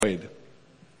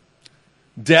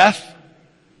Death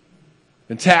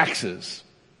and taxes.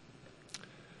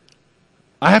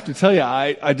 I have to tell you,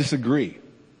 I disagree.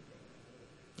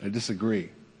 I disagree.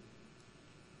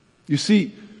 You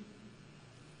see,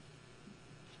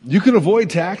 you can avoid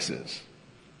taxes.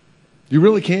 You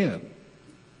really can.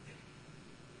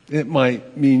 It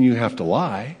might mean you have to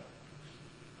lie.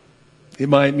 It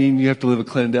might mean you have to live a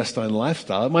clandestine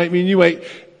lifestyle. It might mean you might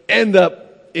end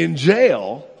up in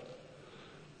jail.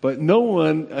 But no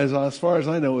one, as far as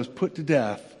I know, is put to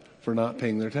death for not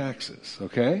paying their taxes,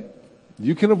 okay?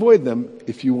 You can avoid them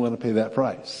if you want to pay that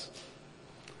price.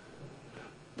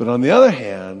 But on the other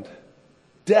hand,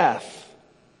 death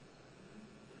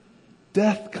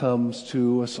comes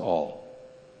to us all.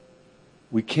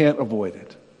 We can't avoid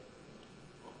it.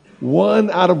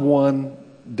 1 out of 1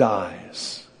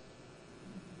 dies.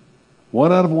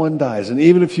 1 out of 1 dies. And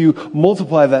even if you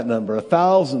multiply that number,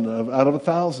 1,000 out of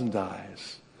 1,000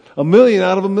 dies. 1,000,000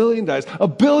 out of 1,000,000 dies.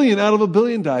 1,000,000,000 out of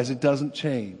 1,000,000,000 dies. It doesn't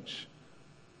change.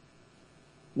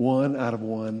 1 out of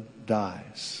 1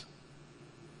 dies.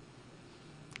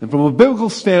 And from a biblical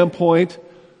standpoint,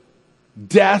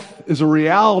 death is a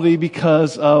reality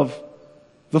because of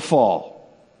the fall.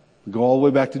 We go all the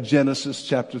way back to Genesis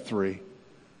chapter 3,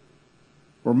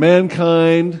 where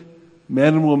mankind,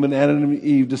 man and woman, Adam and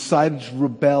Eve, decided to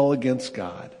rebel against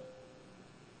God,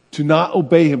 to not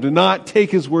obey Him, to not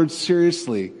take His word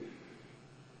seriously,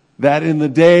 that in the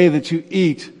day that you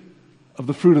eat of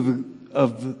the fruit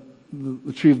of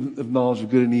the tree of knowledge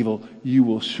of good and evil, you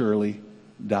will surely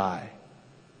die.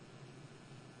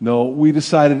 No, we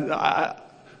decided,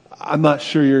 I'm not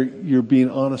sure you're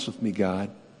being honest with me, God.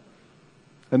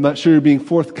 I'm not sure you're being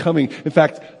forthcoming. In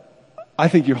fact, I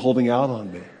think you're holding out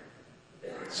on me.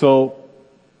 So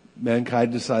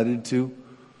mankind decided to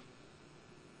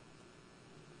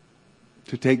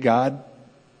take God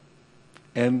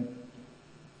and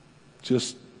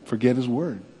just forget His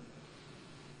word.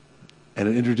 And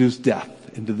it introduced death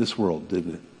into this world,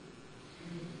 didn't it?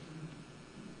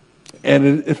 And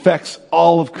it affects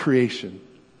all of creation.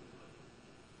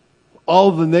 All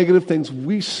of the negative things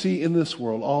we see in this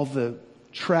world, all the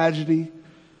tragedy,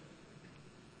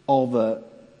 all the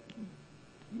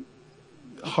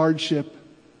hardship,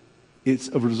 it's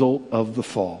a result of the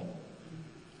fall.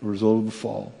 A result of the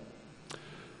fall.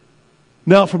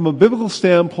 Now, from a biblical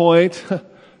standpoint,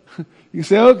 you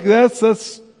say, okay,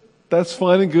 that's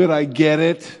fine and good. I get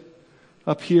it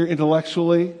up here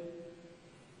intellectually.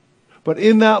 But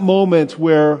in that moment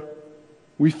where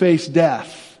we face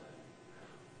death,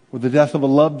 or the death of a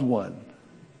loved one,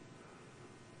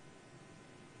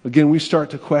 again, we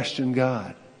start to question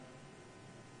God.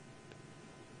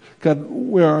 God,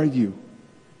 where are you?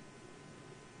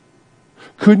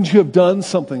 Couldn't you have done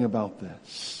something about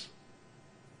this?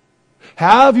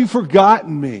 Have you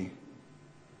forgotten me?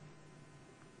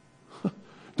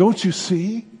 Don't you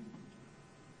see?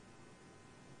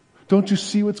 Don't you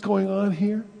see what's going on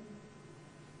here?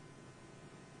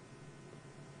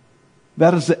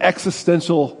 That is the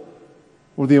existential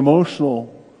or the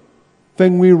emotional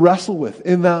thing we wrestle with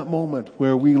in that moment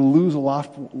where we lose a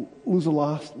loved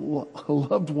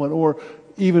one or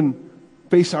even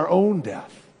face our own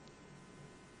death.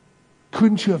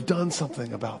 Couldn't you have done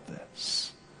something about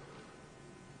this?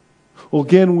 Well,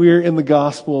 again, we're in the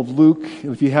Gospel of Luke.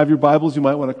 And if you have your Bibles, you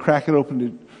might want to crack it open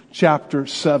to chapter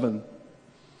 7.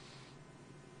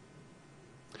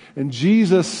 And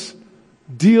Jesus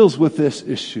deals with this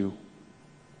issue.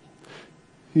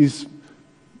 He's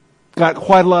got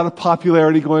quite a lot of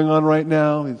popularity going on right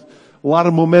now. He's a lot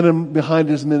of momentum behind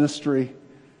His ministry.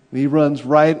 And He runs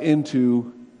right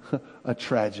into a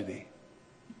tragedy.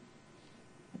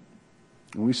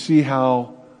 And we see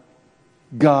how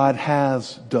God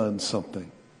has done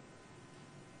something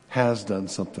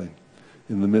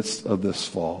in the midst of this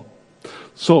fall.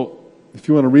 So, if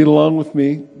you want to read along with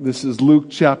me, this is Luke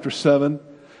chapter 7.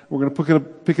 We're going to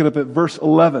pick it up at verse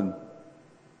 11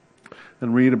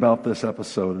 and read about this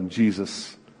episode in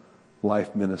Jesus'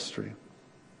 life ministry.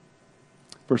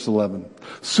 Verse 11.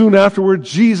 Soon afterward,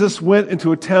 Jesus went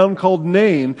into a town called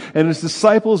Nain, and His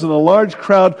disciples and a large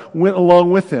crowd went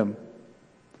along with Him.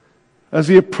 As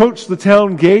He approached the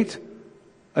town gate,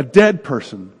 a dead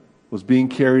person was being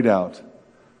carried out,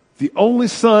 the only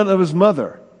son of his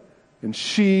mother, and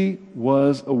she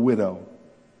was a widow.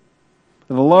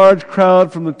 And a large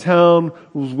crowd from the town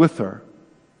was with her.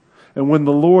 And when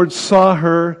the Lord saw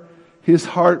her, His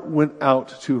heart went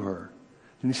out to her.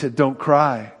 And He said, "Don't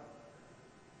cry."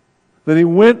 Then He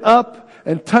went up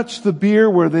and touched the bier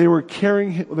where they were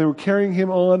carrying him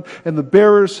on, and the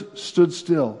bearers stood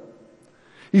still.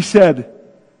 He said,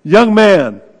 "Young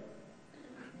man,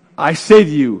 I say to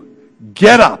you,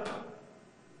 get up.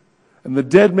 And the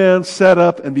dead man sat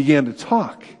up and began to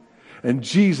talk. And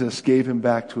Jesus gave him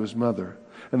back to his mother.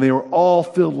 And they were all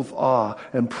filled with awe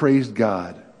and praised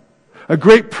God. A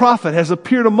great prophet has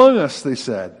appeared among us, they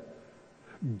said.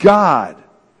 God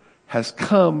has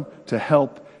come to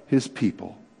help his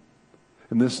people.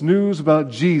 And this news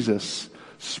about Jesus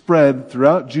spread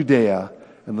throughout Judea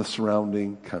and the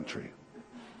surrounding country.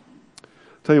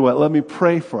 Tell you what, let me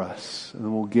pray for us, and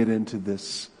then we'll get into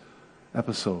this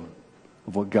episode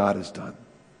of what God has done.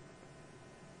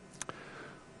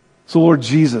 So, Lord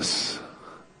Jesus,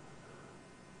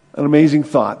 an amazing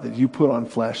thought that you put on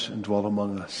flesh and dwelt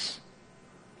among us.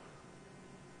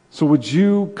 So would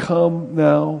you come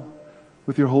now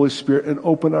with your Holy Spirit and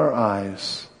open our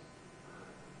eyes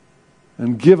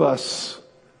and give us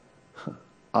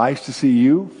eyes to see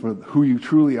you for who you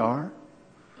truly are?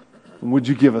 And would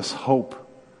you give us hope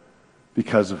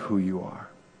because of who you are?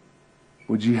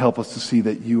 Would you help us to see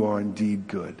that you are indeed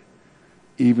good,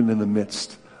 even in the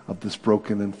midst of this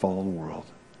broken and fallen world,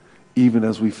 even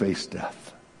as we face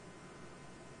death?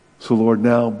 So, Lord,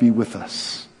 now be with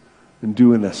us and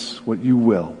do in us what you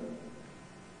will.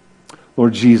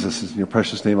 Lord Jesus, in your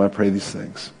precious name I pray these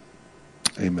things.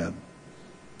 Amen.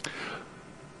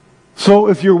 So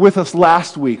if you're with us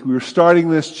last week, we were starting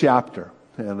this chapter,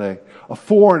 and a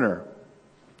foreigner,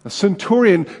 a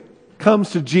centurion,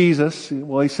 comes to Jesus.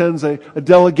 Well, he sends a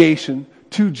delegation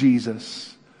to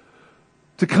Jesus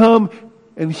to come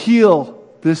and heal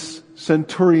this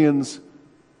centurion's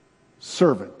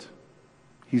servant.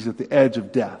 He's at the edge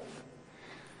of death.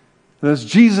 And as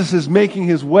Jesus is making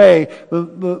his way,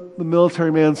 the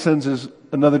military man sends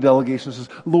another delegation and says,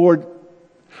 Lord,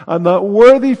 I'm not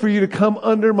worthy for you to come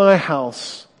under my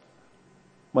house's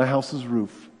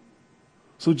roof.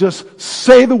 So just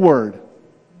say the word.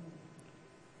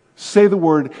 Say the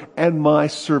word, and my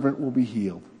servant will be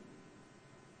healed.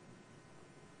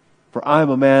 For I am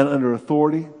a man under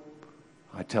authority.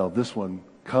 I tell this one,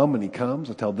 come, and he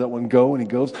comes. I tell that one, go, and he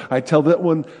goes. I tell that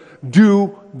one,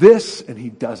 do this, and he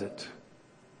does it.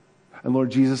 And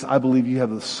Lord Jesus, I believe you have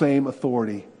the same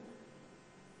authority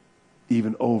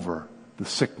even over the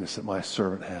sickness that my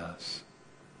servant has.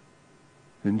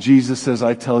 And Jesus says,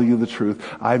 I tell you the truth.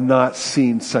 I've not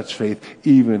seen such faith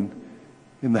even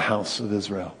in the house of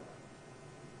Israel.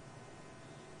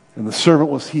 And the servant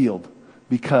was healed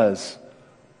because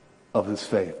of his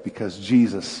faith, because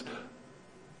Jesus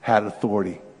had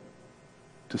authority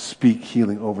to speak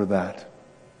healing over that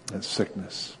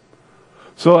sickness.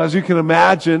 So as you can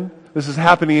imagine, this is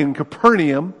happening in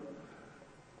Capernaum,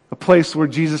 a place where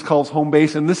Jesus calls home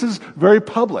base, and this is very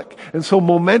public. And so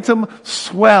momentum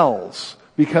swells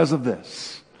because of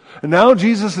this. And now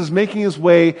Jesus is making his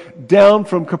way down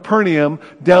from Capernaum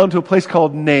down to a place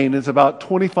called Nain. It's about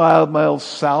 25 miles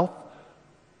south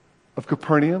of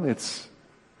Capernaum. It's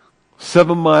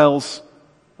 7 miles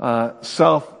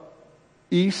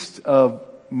southeast of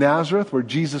Nazareth, where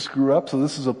Jesus grew up. So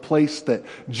this is a place that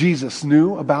Jesus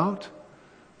knew about.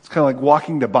 It's kind of like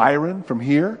walking to Byron from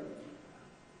here.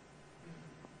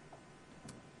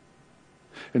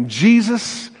 And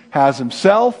Jesus has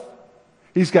himself,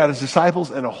 he's got his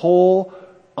disciples, and a whole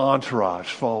entourage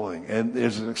following. And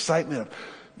there's an excitement of,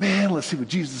 man, let's see what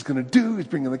Jesus is going to do. He's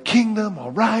bringing the kingdom.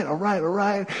 All right.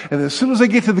 And as soon as they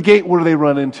get to the gate, what do they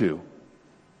run into?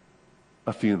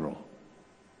 A funeral.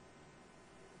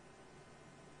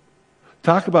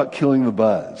 Talk about killing the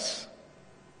buzz.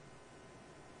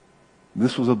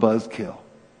 This was a buzz kill.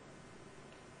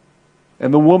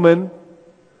 And the woman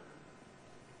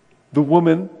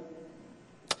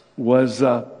was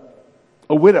a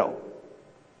widow.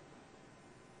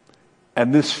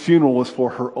 And this funeral was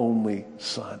for her only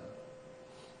son.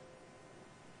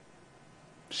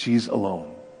 She's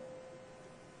alone.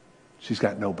 She's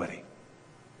got nobody.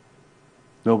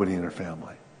 Nobody in her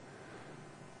family.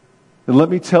 And let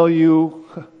me tell you,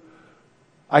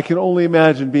 I can only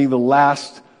imagine being the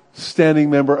last standing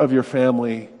member of your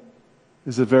family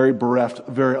is a very bereft,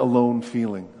 very alone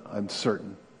feeling, I'm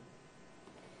certain.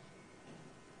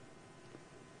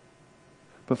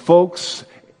 But folks,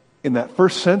 in that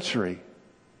first century,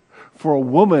 for a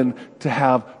woman to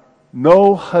have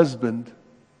no husband,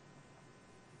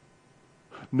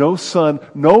 no son,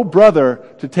 no brother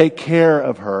to take care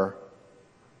of her,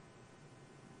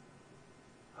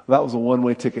 that was a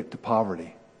one-way ticket to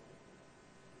poverty.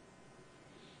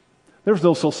 There was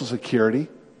no Social Security.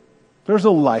 There was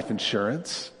no life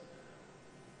insurance.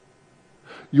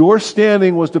 Your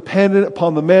standing was dependent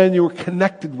upon the man you were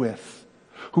connected with,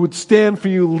 who would stand for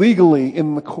you legally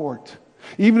in the court.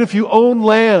 Even if you owned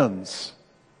lands,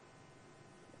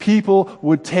 people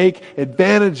would take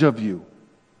advantage of you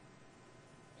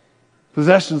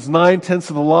Possession's 9/10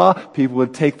 of the law, people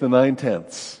would take the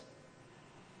 9/10.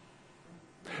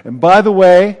 And by the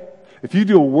way, if you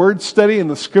do a word study in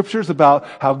the scriptures about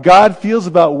how God feels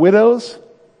about widows,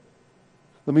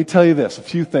 let me tell you this, a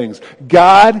few things.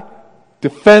 God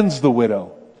defends the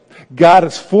widow. God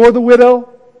is for the widow.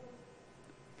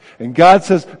 And God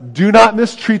says, do not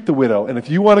mistreat the widow. And if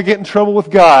you want to get in trouble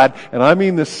with God, and I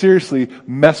mean this seriously,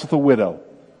 mess with a widow.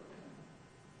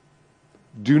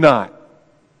 Do not.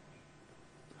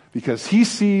 Because He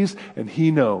sees and He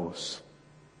knows.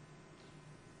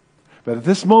 But at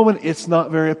this moment, it's not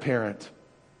very apparent.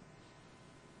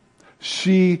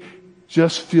 She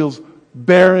just feels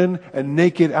barren and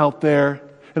naked out there.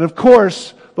 And of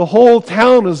course, the whole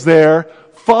town is there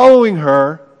following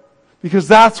her, because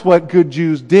that's what good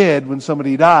Jews did when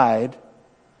somebody died.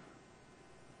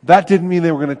 That didn't mean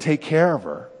they were going to take care of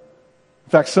her. In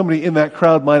fact, somebody in that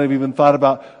crowd might have even thought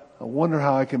about, I wonder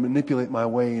how I can manipulate my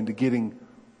way into getting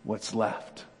what's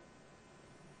left.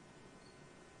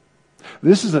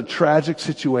 This is a tragic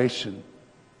situation.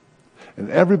 And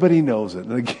everybody knows it.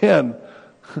 And again,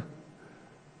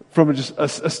 from just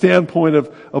a standpoint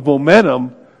of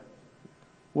momentum,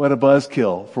 what a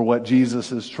buzzkill for what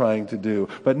Jesus is trying to do.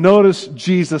 But notice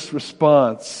Jesus'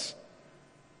 response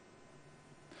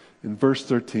in verse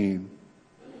 13.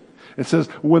 It says,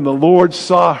 when the Lord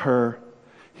saw her,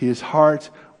 His heart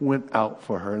went out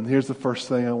for her. And here's the first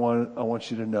thing I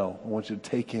want you to know. I want you to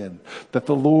take in. That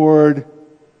the Lord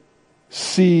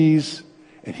sees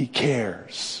and He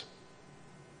cares.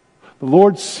 The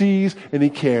Lord sees and He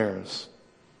cares.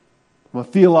 From a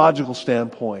theological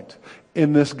standpoint,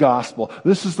 in this gospel,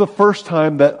 this is the first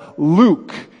time that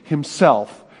Luke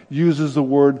himself uses the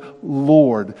word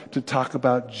Lord to talk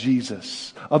about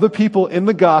Jesus. Other people in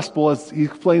the gospel, as he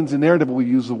explains the narrative, will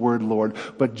use the word Lord,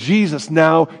 but Jesus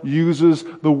now uses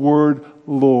the word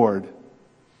Lord.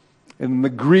 In the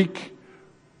Greek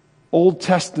Old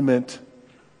Testament,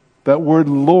 that word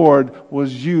Lord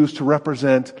was used to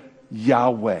represent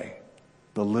Yahweh,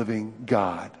 the living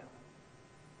God.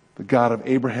 The God of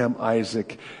Abraham,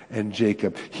 Isaac, and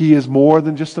Jacob. He is more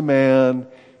than just a man.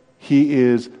 He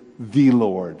is the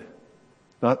Lord.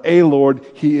 Not a Lord,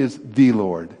 He is the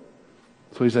Lord.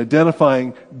 So He's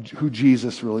identifying who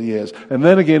Jesus really is. And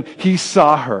then again, He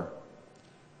saw her.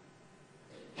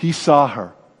 He saw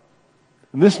her.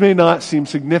 And this may not seem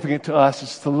significant to us.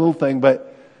 It's just a little thing,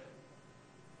 but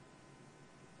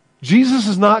Jesus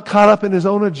is not caught up in His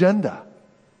own agenda.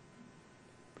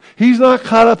 He's not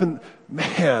caught up in,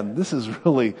 man, this is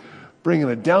really bringing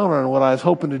it down on what I was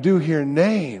hoping to do here in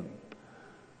Nain.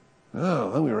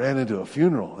 Oh, then we ran into a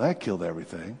funeral. That killed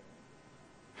everything.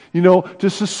 You know, to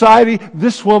society,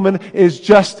 this woman is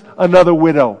just another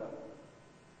widow.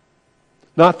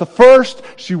 Not the first,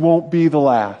 she won't be the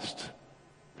last.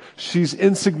 She's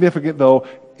insignificant, though,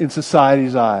 in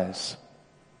society's eyes.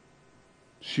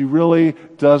 She really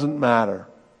doesn't matter.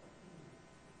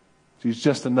 She's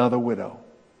just another widow.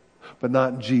 But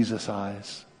not in Jesus'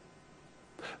 eyes.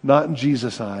 Not in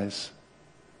Jesus' eyes.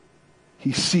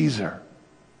 He sees her.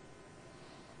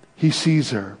 He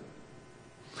sees her.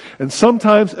 And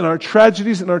sometimes in our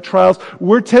tragedies and our trials,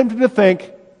 we're tempted to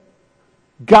think,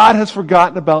 God has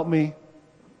forgotten about me.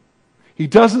 He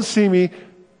doesn't see me.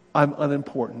 I'm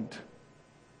unimportant.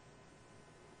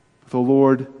 The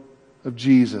Lord of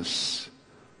Jesus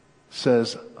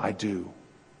says, I do.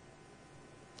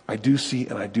 I do see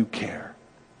and I do care.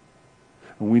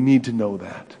 And we need to know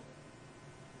that.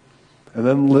 And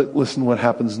then listen what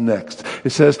happens next. It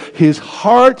says, His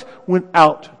heart went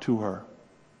out to her.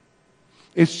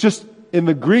 It's just, in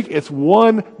the Greek, it's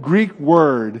one Greek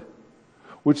word,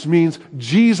 which means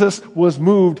Jesus was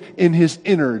moved in His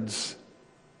innards.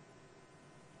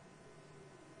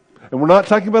 And we're not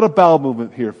talking about a bowel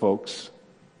movement here, folks.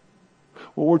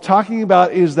 What we're talking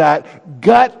about is that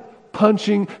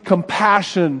gut-punching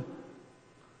compassion.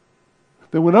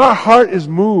 That when our heart is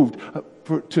moved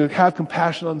to have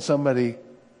compassion on somebody,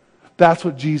 that's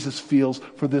what Jesus feels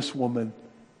for this woman.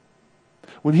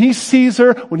 When He sees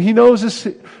her, when He knows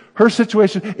her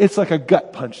situation, it's like a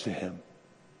gut punch to Him.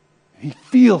 He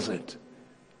feels it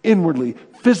inwardly,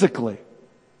 physically.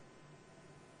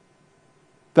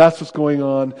 That's what's going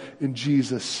on in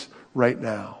Jesus right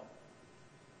now.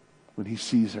 When He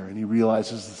sees her and He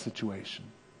realizes the situation.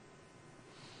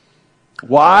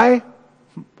 Why?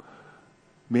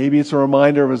 Maybe it's a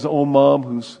reminder of His own mom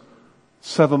who's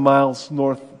 7 miles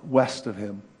northwest of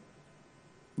Him.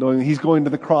 Knowing that He's going to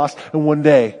the cross and one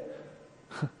day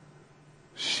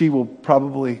she will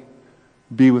probably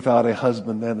be without a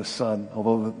husband and a son,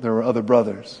 although there were other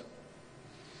brothers.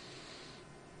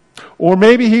 Or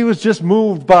maybe he was just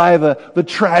moved by the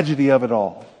tragedy of it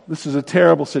all. This is a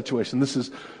terrible situation. This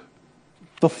is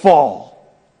the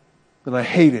fall. And I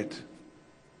hate it.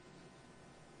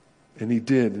 And he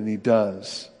did, and he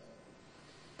does.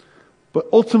 But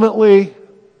ultimately,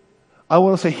 I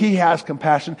want to say he has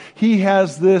compassion. He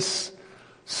has this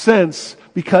sense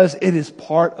because it is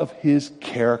part of his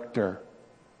character.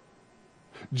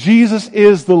 Jesus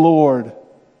is the Lord,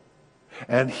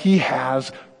 and he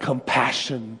has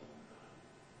compassion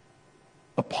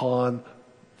upon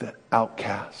the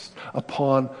outcast,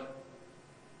 upon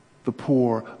the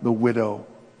poor, the widow,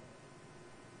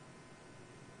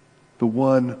 the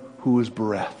one who is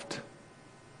bereft.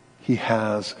 He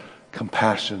has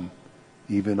compassion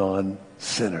even on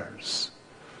sinners.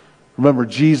 Remember,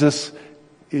 Jesus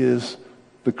is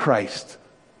the Christ,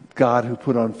 God who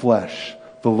put on flesh,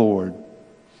 the Lord.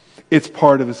 It's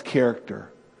part of his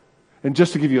character. And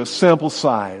just to give you a sample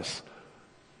size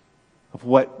of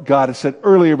what God has said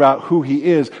earlier about who he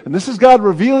is, and this is God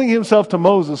revealing himself to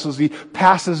Moses as he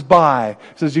passes by.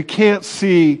 He says, you can't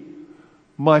see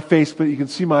my face, but you can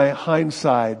see my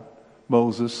hindside,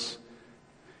 Moses.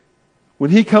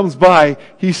 When he comes by,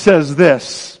 he says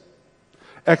this,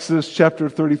 Exodus chapter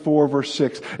 34, verse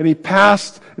 6, and he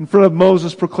passed in front of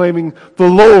Moses proclaiming, the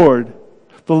Lord,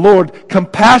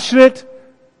 compassionate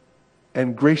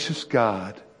and gracious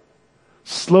God,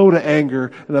 slow to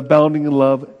anger and abounding in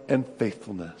love and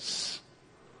faithfulness.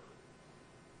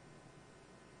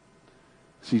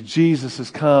 See, Jesus has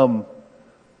come,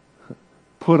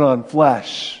 put on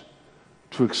flesh,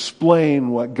 to explain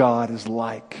what God is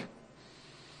like.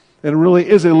 And it really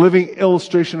is a living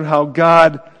illustration of how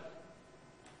God,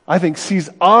 I think, sees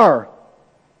our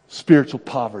spiritual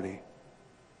poverty.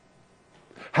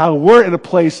 How we're in a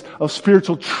place of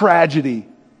spiritual tragedy,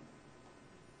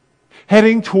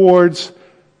 heading towards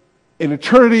an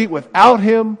eternity without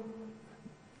him,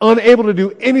 unable to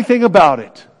do anything about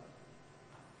it.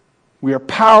 We are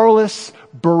powerless,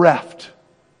 bereft.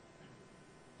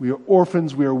 We are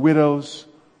orphans, we are widows.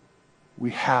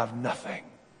 We have nothing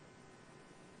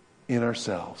in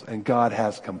ourselves. And God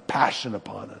has compassion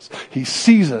upon us. He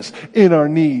sees us in our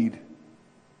need.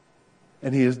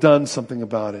 And he has done something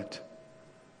about it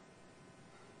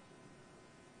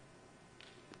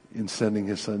in sending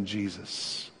his son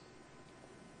Jesus.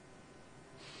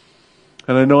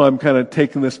 And I know I'm kind of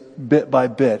taking this bit by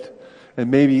bit,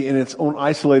 and maybe in its own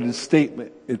isolated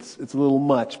statement, it's a little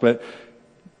much, but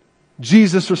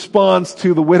Jesus responds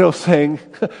to the widow saying,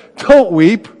 don't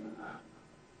weep.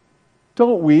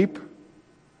 Don't weep.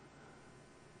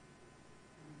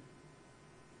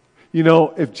 You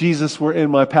know, if Jesus were in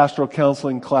my pastoral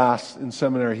counseling class in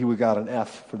seminary, he would have got an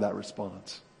F for that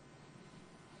response.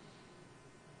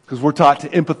 Because we're taught to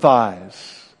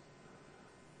empathize.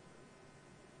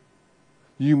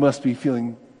 You must be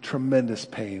feeling tremendous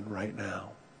pain right now.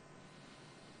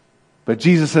 But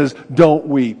Jesus says, don't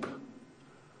weep.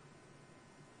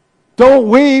 Don't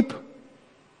weep.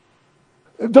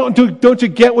 Don't you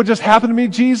get what just happened to me,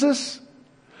 Jesus?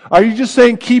 Are you just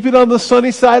saying keep it on the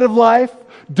sunny side of life?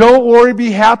 Don't worry,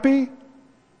 be happy? You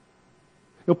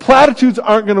know, platitudes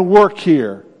aren't going to work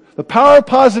here. The power of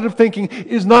positive thinking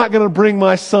is not going to bring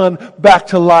my son back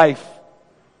to life.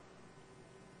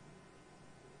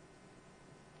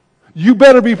 You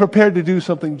better be prepared to do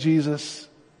something, Jesus.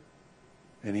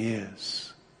 And he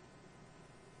is.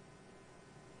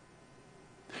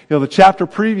 You know, the chapter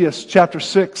previous, chapter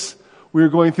 6, we were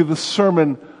going through the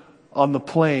Sermon on the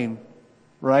Plain,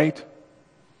 right?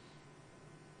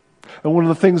 And one of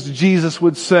the things Jesus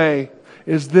would say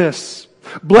is this: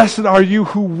 blessed are you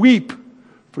who weep,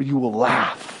 for you will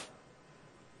laugh.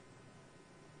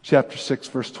 Chapter 6,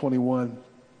 verse 21.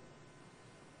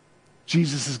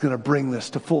 Jesus is going to bring this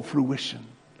to full fruition.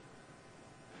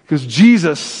 Because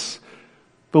Jesus,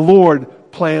 the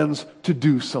Lord, plans to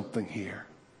do something here.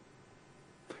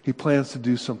 He plans to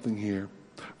do something here.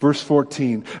 Verse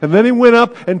 14. And then he went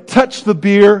up and touched the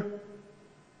bier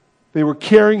they were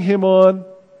carrying him on,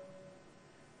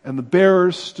 and the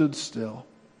bearers stood still.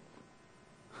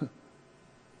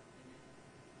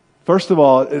 First of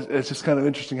all, it's just kind of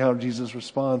interesting how Jesus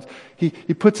responds. He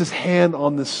puts his hand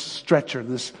on this stretcher,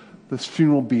 this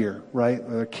funeral bier, right?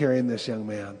 They're carrying this young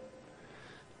man.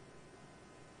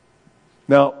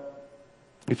 Now,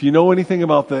 if you know anything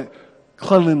about the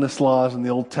cleanliness laws in the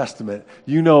Old Testament,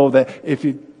 you know that if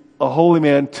a holy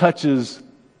man touches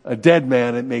a dead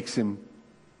man, it makes him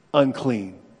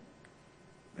unclean.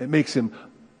 It makes him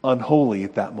unholy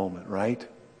at that moment, right?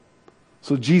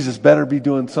 So Jesus better be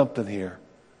doing something here.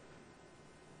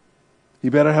 He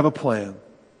better have a plan.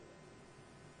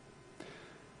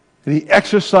 And he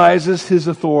exercises his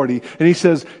authority. And he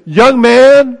says, young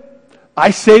man,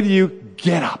 I say to you,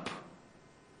 get up.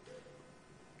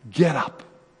 get up.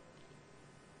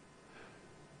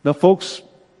 Now, folks,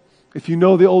 if you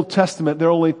know the Old Testament, there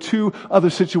are only two other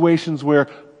situations where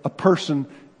a person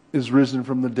is risen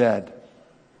from the dead.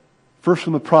 First,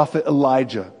 from the prophet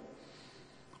Elijah,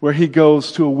 where he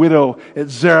goes to a widow at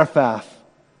Zarephath,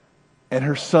 and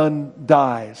her son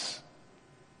dies.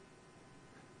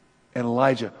 And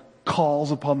Elijah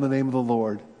calls upon the name of the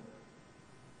Lord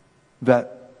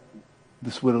that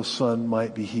this widow's son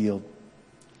might be healed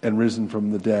and risen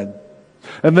from the dead.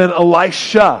 And then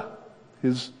Elisha,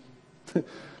 his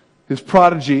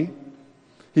prodigy,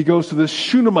 he goes to this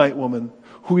Shunammite woman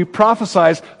who he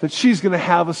prophesies that she's going to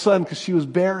have a son because she was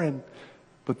barren.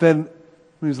 But then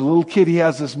when he's a little kid, he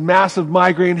has this massive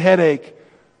migraine headache,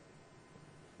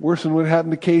 worse than what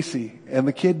happened to Casey, and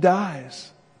the kid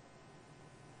dies.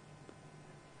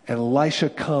 And Elisha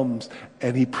comes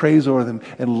and he prays over them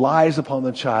and lies upon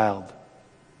the child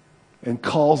and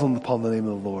calls upon the name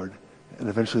of the Lord. And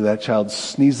eventually that child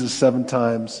sneezes 7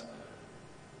 times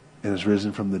and is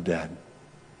risen from the dead.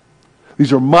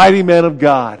 These are mighty men of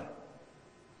God.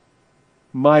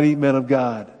 Mighty men of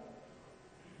God.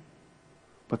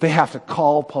 But they have to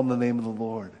call upon the name of the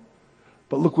Lord.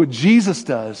 But look what Jesus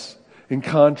does in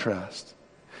contrast.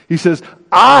 He says,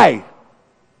 I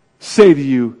say to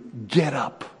you, get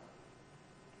up.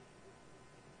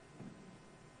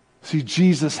 See,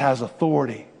 Jesus has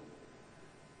authority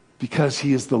because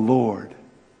he is the Lord.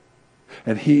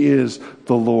 And he is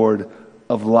the Lord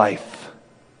of life.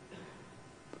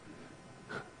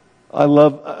 I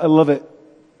love it.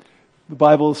 The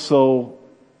Bible is so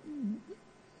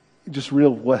just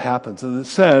real what happens. And it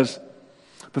says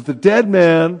that the dead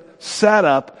man sat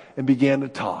up and began to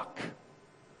talk.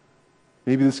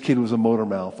 Maybe this kid was a motor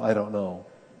mouth. I don't know.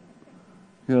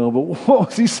 But what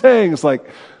was he saying? It's like,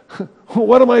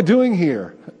 what am I doing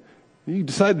here? You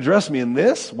decided to dress me in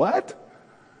this? What?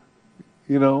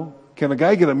 Can a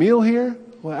guy get a meal here?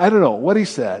 Well, I don't know what he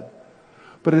said.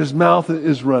 But his mouth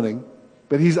is running.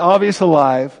 But he's obviously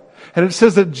alive. And it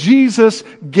says that Jesus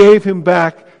gave him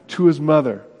back to his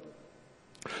mother.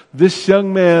 This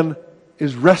young man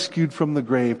is rescued from the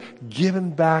grave,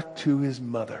 given back to his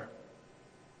mother.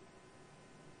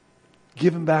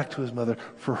 Given back to his mother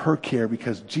for her care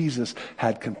because Jesus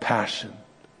had compassion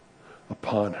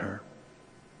upon her.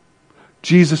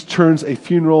 Jesus turns a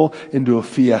funeral into a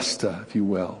fiesta, if you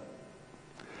will.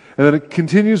 And then it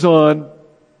continues on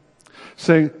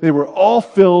saying they were all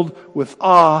filled with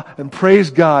awe and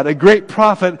praised God. A great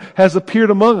prophet has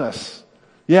appeared among us.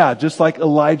 Yeah, just like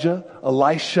Elijah,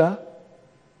 Elisha.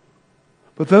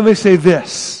 But then they say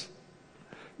this: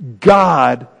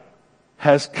 God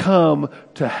has come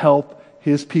to help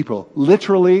his people.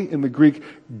 Literally, in the Greek,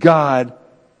 God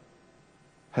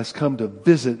has come to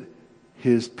visit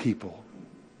his people.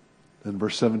 In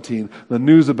verse 17, the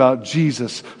news about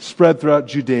Jesus spread throughout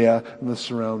Judea and the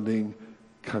surrounding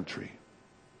country.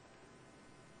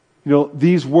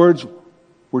 These words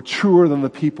were truer than the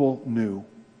people knew.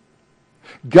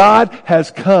 God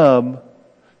has come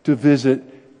to visit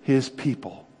his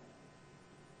people.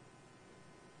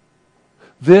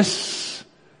 This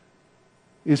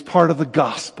is part of the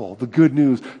gospel, the good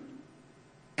news.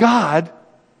 God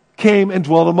came and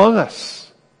dwelt among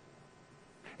us.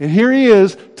 And here he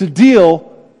is to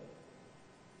deal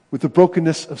with the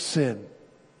brokenness of sin.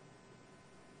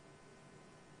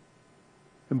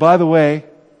 And by the way,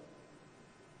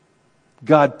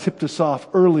 God tipped us off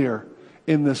earlier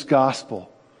in this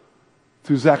gospel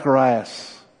through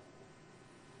Zacharias,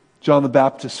 John the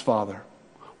Baptist's father,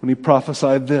 when he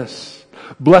prophesied this: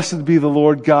 Blessed be the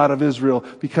Lord God of Israel,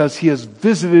 because he has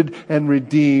visited and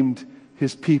redeemed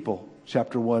his people.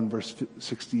 Chapter 1, verse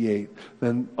 68.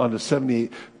 Then on to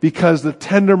 78. Because the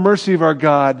tender mercy of our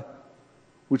God,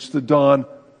 which the dawn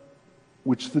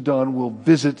will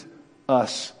visit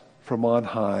us from on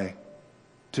high,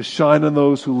 to shine on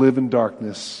those who live in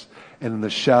darkness and in the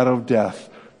shadow of death,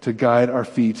 to guide our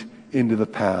feet into the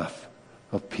path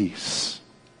of peace.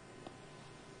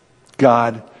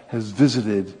 God has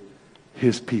visited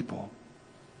his people.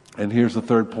 And here's the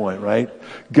third point, right?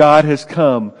 God has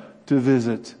come to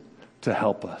visit, to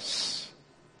help us.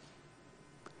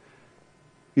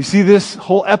 You see, this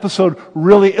whole episode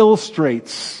really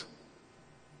illustrates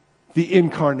the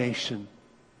incarnation.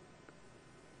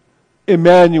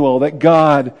 Emmanuel, that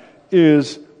God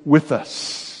is with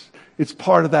us. It's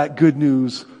part of that good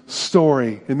news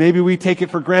story. And maybe we take it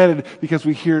for granted because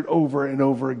we hear it over and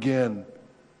over again.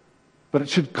 But it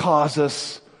should cause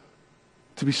us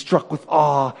to be struck with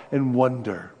awe and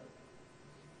wonder.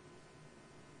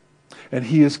 And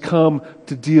he has come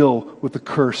to deal with the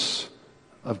curse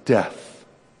of death.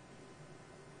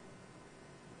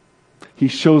 He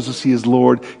shows us He is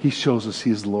Lord. He shows us He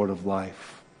is Lord of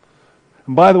life.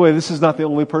 And by the way, this is not the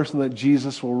only person that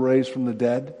Jesus will raise from the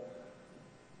dead.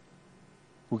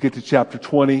 We'll get to chapter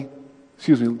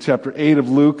 8 of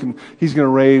Luke, and He's going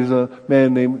to raise a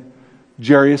man named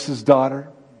Jairus' daughter.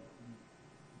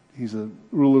 He's a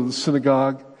ruler of the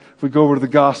synagogue. If we go over to the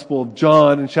Gospel of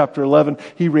John in chapter 11,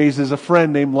 He raises a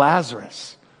friend named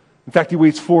Lazarus. In fact, He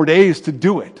waits 4 days to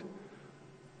do it.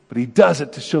 But He does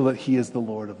it to show that He is the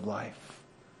Lord of life.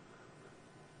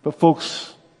 But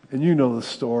folks, and you know the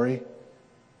story,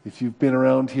 if you've been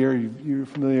around here, you're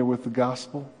familiar with the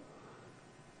Gospel.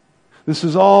 This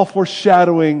is all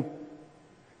foreshadowing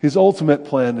His ultimate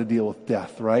plan to deal with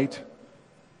death, right?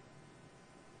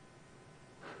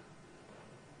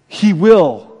 He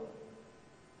will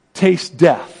taste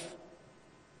death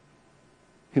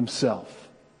Himself.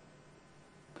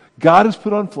 God has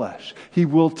put on flesh. He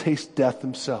will taste death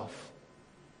Himself.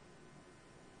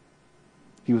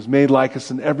 He was made like us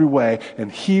in every way,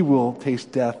 and He will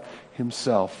taste death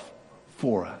Himself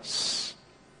for us.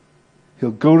 He'll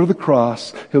go to the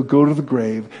cross, He'll go to the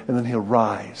grave, and then He'll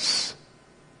rise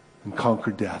and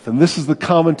conquer death. And this is the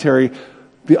commentary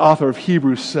the author of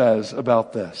Hebrews says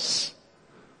about this.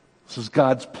 This is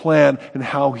God's plan and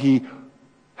how He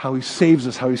saves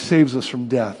us from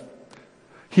death.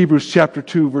 Hebrews chapter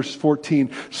 2, verse 14.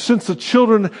 Since the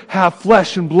children have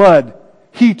flesh and blood,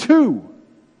 He too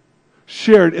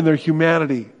shared in their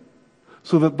humanity,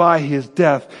 so that by His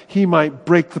death He might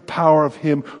break the power of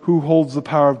him who holds the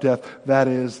power of death, that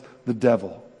is, the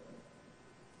devil.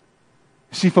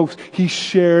 You see, folks, He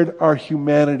shared our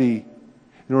humanity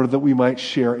in order that we might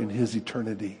share in His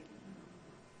eternity.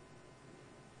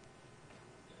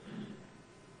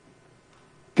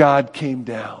 God came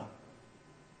down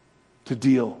to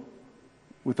deal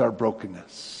with our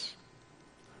brokenness,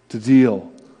 to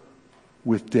deal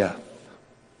with death.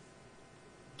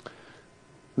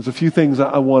 There's a few things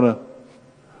I want to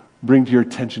bring to your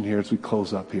attention here as we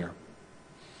close up here.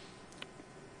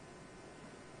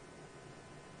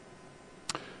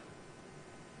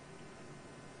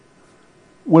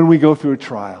 When we go through a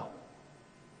trial,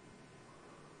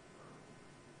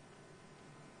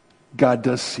 God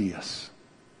does see us.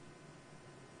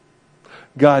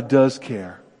 God does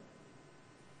care.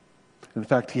 In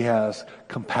fact, He has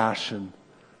compassion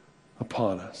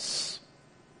upon us.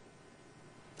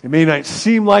 It may not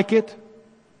seem like it,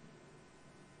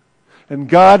 and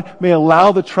God may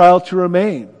allow the trial to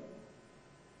remain,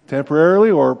 temporarily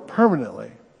or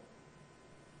permanently.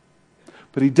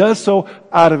 But He does so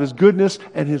out of His goodness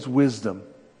and His wisdom.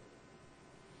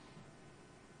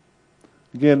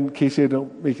 Again, Casey, I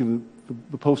don't make you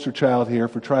the poster child here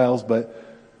for trials, but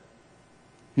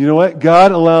you know what?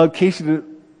 God allowed Casey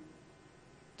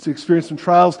to experience some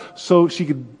trials so she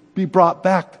could be brought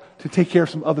back to take care of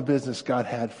some other business God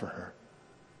had for her.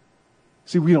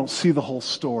 See, we don't see the whole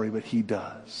story, but He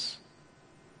does.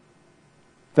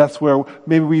 That's where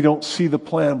maybe we don't see the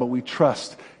plan, but we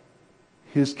trust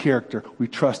His character. We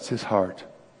trust His heart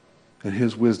and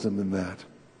His wisdom in that.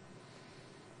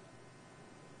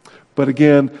 But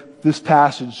again, this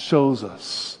passage shows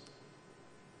us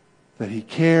that He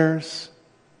cares,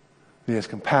 that He has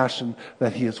compassion,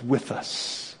 that He is with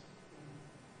us.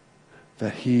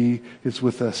 That He is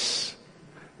with us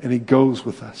and He goes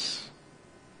with us.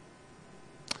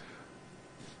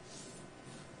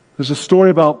 There's a story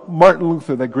about Martin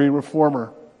Luther, that great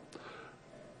reformer.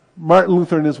 Martin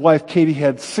Luther and his wife Katie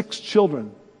had 6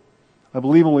 children. I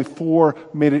believe only 4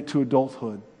 made it to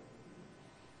adulthood.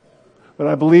 But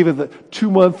I believe at the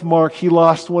 2-month mark, he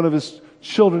lost one of his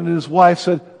children, and his wife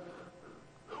said,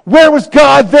 "Where was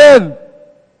God then?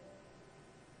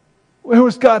 Where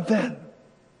was God then?"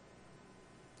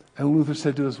 And Luther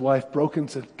said to his wife, broken,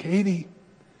 said, "Katie,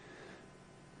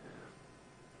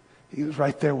 He was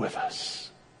right there with us,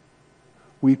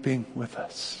 weeping with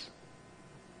us."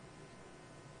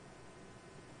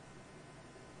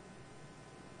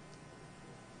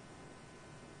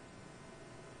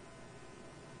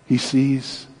 He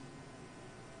sees.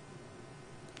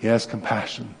 He has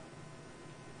compassion.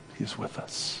 He is with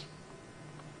us.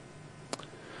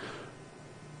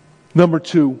 Number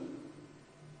 2.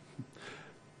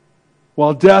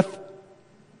 While death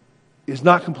is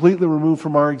not completely removed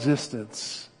from our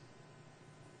existence,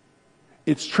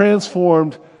 it's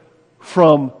transformed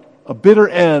from a bitter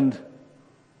end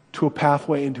to a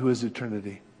pathway into His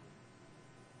eternity.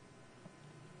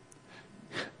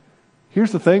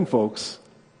 Here's the thing, folks.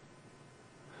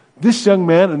 This young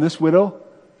man and this widow,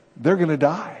 they're going to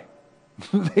die.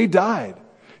 They died.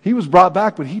 He was brought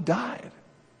back, but he died.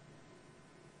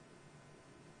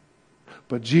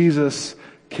 But Jesus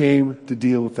came to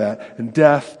deal with that. And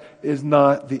death is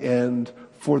not the end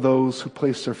for those who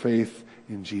place their faith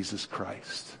in Jesus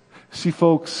Christ. See,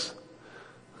 folks,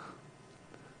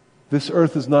 this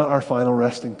earth is not our final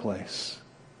resting place.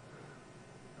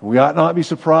 We ought not be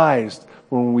surprised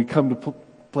when we come to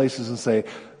places and say,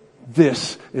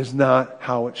 this is not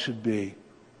how it should be.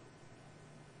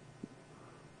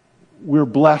 We're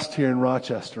blessed here in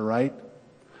Rochester, right?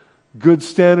 Good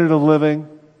standard of living.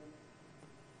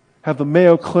 Have the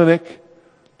Mayo Clinic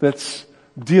that's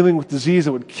dealing with disease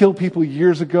that would kill people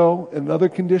years ago and other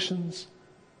conditions.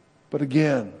 But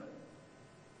again,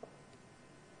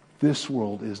 this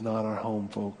world is not our home,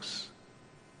 folks.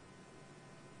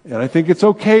 And I think it's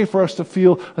okay for us to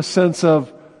feel a sense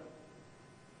of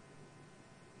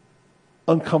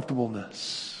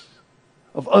uncomfortableness,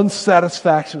 of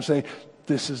unsatisfaction, saying,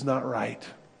 this is not right,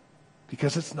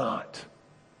 because it's not.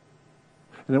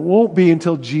 And it won't be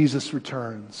until Jesus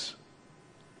returns.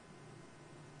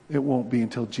 It won't be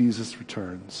until Jesus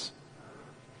returns.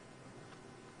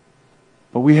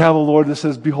 But we have a Lord that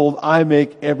says, behold, I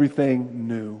make everything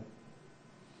new.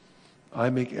 I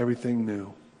make everything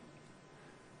new.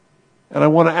 And I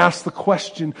want to ask the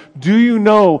question, do you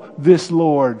know this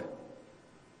Lord?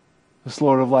 This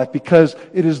Lord of life. Because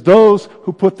it is those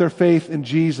who put their faith in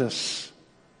Jesus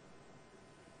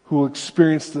who will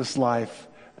experience this life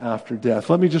after death.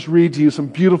 Let me just read to you some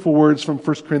beautiful words from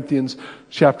 1 Corinthians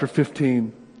chapter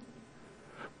 15.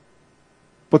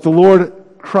 But the Lord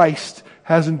Christ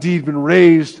has indeed been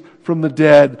raised from the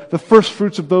dead, the first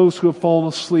fruits of those who have fallen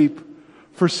asleep.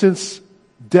 For since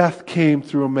death came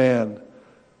through a man,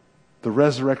 the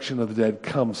resurrection of the dead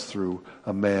comes through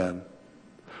a man.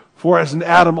 For as in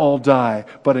Adam all die,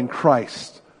 but in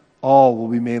Christ all will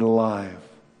be made alive.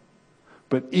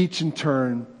 But each in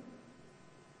turn,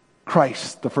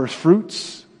 Christ, the first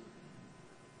fruits,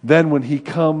 then when he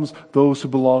comes, those who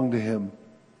belong to him.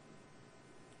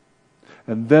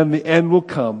 And then the end will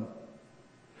come.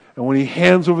 And when he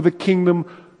hands over the kingdom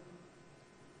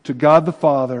to God the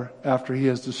Father, after he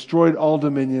has destroyed all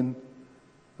dominion,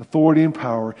 authority, and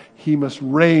power, he must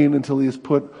reign until he has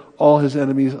put all his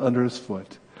enemies under his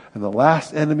foot. And the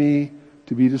last enemy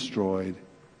to be destroyed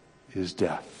is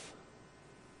death.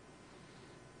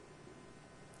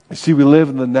 You see, we live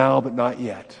in the now, but not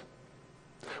yet.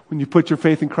 When you put your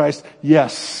faith in Christ,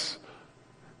 yes,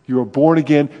 you are born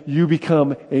again. You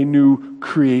become a new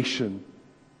creation.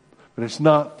 But it's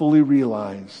not fully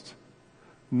realized,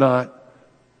 not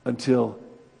until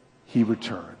he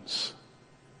returns.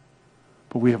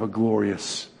 But we have a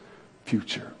glorious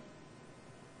future.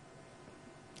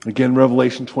 Again,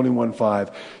 Revelation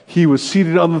 21:5. He was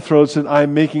seated on the throne, said, I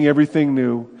am making everything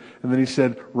new. And then he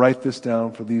said, write this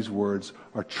down, for these words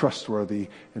are trustworthy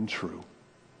and true.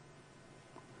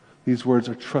 These words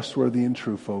are trustworthy and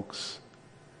true, folks.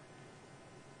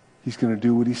 He's going to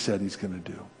do what he said he's going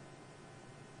to do.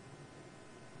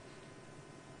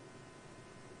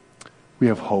 We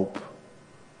have hope.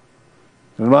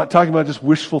 And I'm not talking about just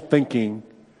wishful thinking.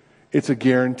 It's a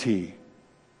guarantee.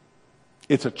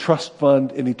 It's a trust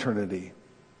fund in eternity.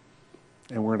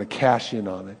 And we're going to cash in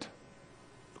on it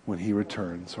when he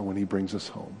returns or when he brings us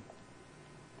home.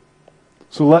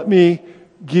 So let me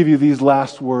give you these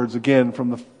last words again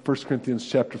from the 1 Corinthians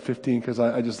chapter 15, because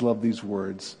I just love these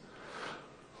words.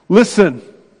 Listen,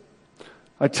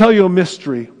 I tell you a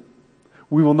mystery.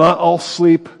 We will not all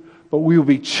sleep, but we will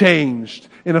be changed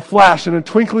in a flash, in a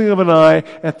twinkling of an eye,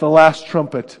 at the last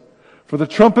trumpet. For the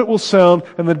trumpet will sound,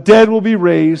 and the dead will be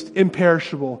raised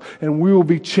imperishable, and we will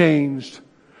be changed.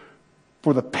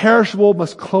 For the perishable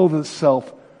must clothe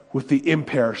itself with the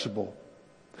imperishable,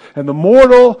 and the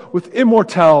mortal with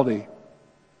immortality.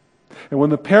 And when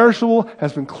the perishable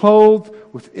has been clothed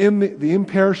within the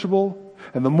imperishable,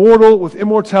 and the mortal with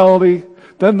immortality,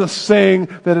 then the saying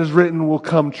that is written will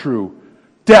come true.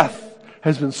 Death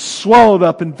has been swallowed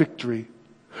up in victory.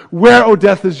 Where, O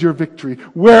death, is your victory?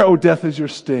 Where, O death, is your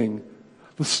sting?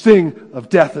 The sting of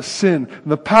death is sin,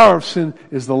 and the power of sin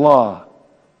is the law.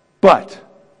 But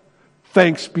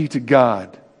thanks be to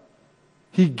God,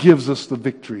 he gives us the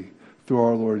victory through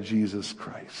our Lord Jesus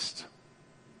Christ.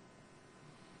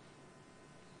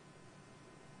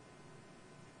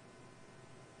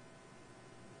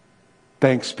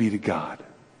 Thanks be to God.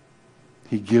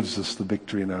 He gives us the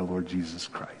victory in our Lord Jesus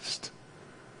Christ.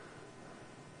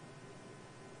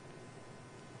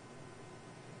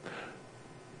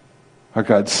 Our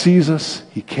God sees us,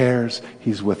 he cares,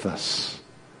 he's with us.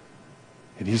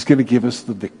 And he's going to give us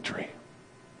the victory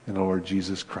in our Lord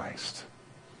Jesus Christ.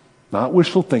 Not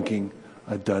wishful thinking,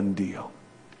 a done deal.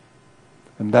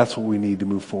 And that's what we need to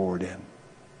move forward in.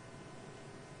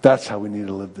 That's how we need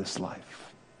to live this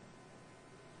life.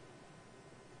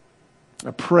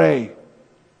 I pray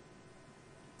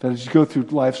that as you go through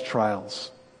life's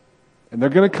trials, and they're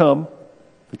going to come,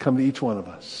 they come to each one of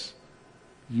us,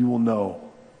 you will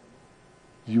know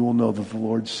that the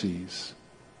Lord sees.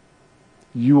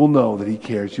 You will know that He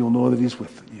cares. You will know that He's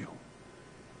with you.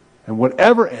 And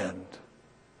whatever end,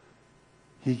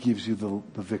 He gives you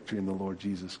the victory in the Lord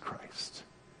Jesus Christ.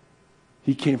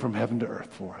 He came from heaven to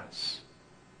earth for us.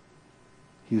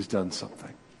 He has done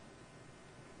something.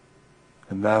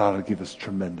 And that ought to give us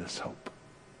tremendous hope.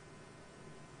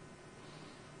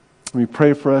 Let me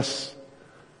pray for us.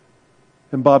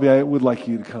 And Bobby, I would like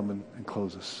you to come and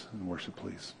close us in worship,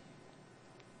 please.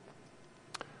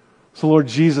 So Lord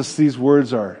Jesus, these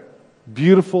words are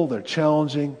beautiful, they're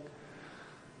challenging,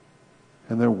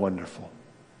 and they're wonderful.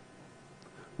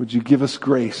 Would you give us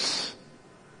grace,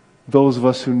 those of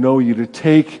us who know you, to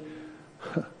take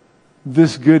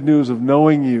this good news of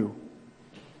knowing you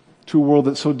to a world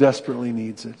that so desperately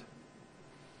needs it.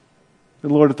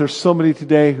 And Lord, if there's somebody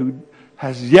today who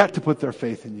has yet to put their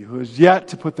faith in you, who has yet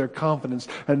to put their confidence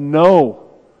and know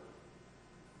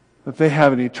that they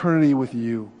have an eternity with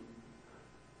you,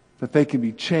 that they can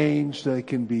be changed, they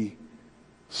can be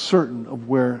certain of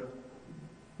where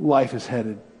life is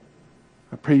headed,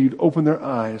 I pray you'd open their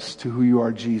eyes to who you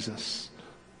are, Jesus,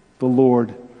 the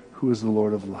Lord who is the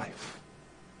Lord of life.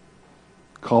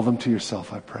 Call them to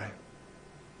yourself, I pray.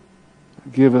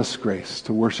 Give us grace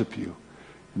to worship you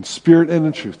in spirit and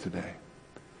in truth today.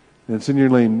 And it's in your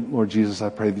name, Lord Jesus, I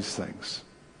pray these things.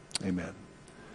 Amen.